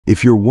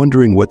If you're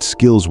wondering what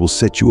skills will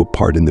set you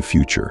apart in the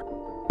future,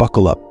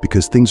 buckle up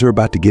because things are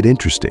about to get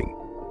interesting.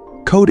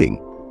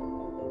 Coding.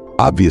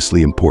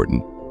 Obviously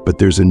important, but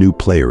there's a new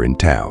player in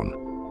town.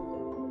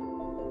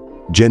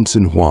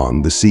 Jensen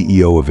Huang, the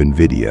CEO of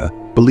Nvidia,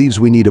 believes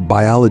we need a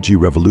biology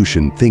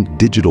revolution. Think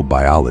digital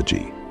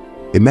biology.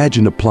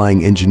 Imagine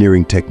applying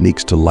engineering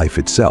techniques to life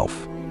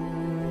itself.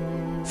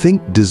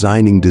 Think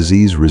designing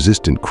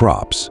disease-resistant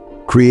crops,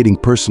 creating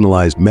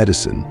personalized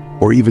medicine,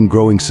 or even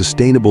growing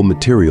sustainable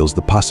materials.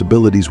 The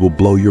possibilities will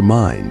blow your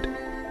mind.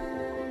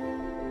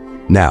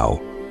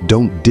 Now,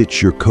 don't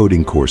ditch your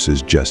coding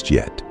courses just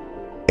yet.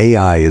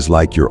 AI is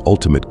like your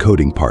ultimate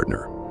coding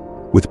partner.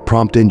 With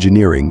prompt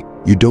engineering,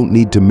 you don't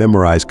need to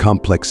memorize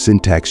complex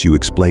syntax. You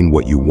explain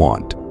what you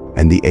want,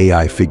 and the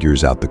AI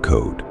figures out the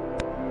code.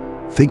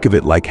 Think of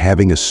it like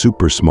having a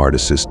super smart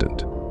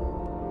assistant.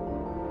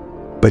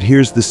 But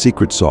here's the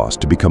secret sauce.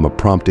 To become a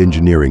prompt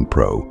engineering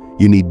pro,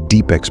 you need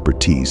deep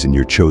expertise in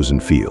your chosen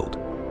field.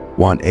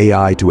 Want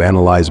AI to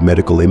analyze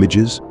medical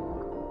images?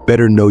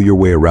 Better know your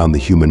way around the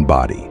human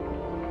body.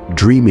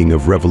 Dreaming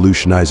of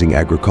revolutionizing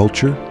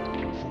agriculture?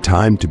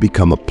 Time to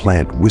become a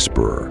plant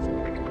whisperer.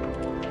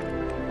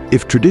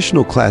 If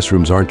traditional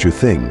classrooms aren't your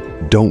thing,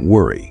 don't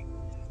worry.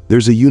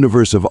 There's a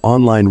universe of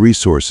online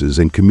resources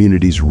and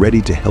communities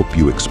ready to help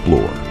you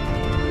explore.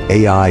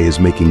 AI is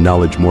making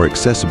knowledge more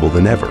accessible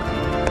than ever.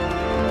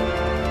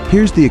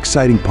 Here's the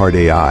exciting part.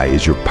 AI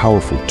is your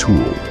powerful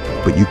tool,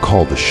 but you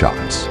call the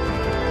shots.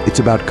 It's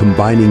about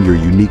combining your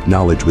unique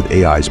knowledge with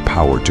AI's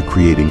power to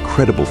create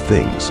incredible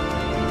things.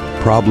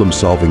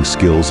 Problem-solving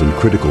skills and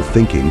critical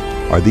thinking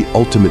are the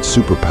ultimate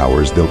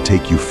superpowers. They'll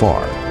take you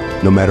far,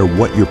 no matter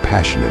what you're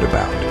passionate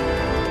about.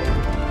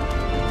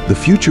 The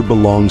future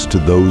belongs to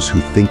those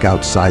who think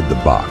outside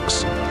the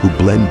box, who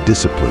blend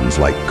disciplines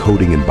like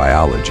coding and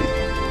biology.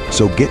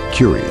 So get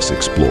curious,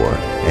 explore,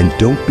 and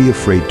don't be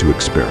afraid to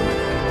experiment.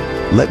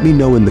 Let me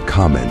know in the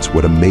comments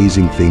what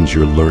amazing things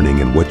you're learning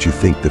and what you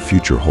think the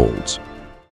future holds.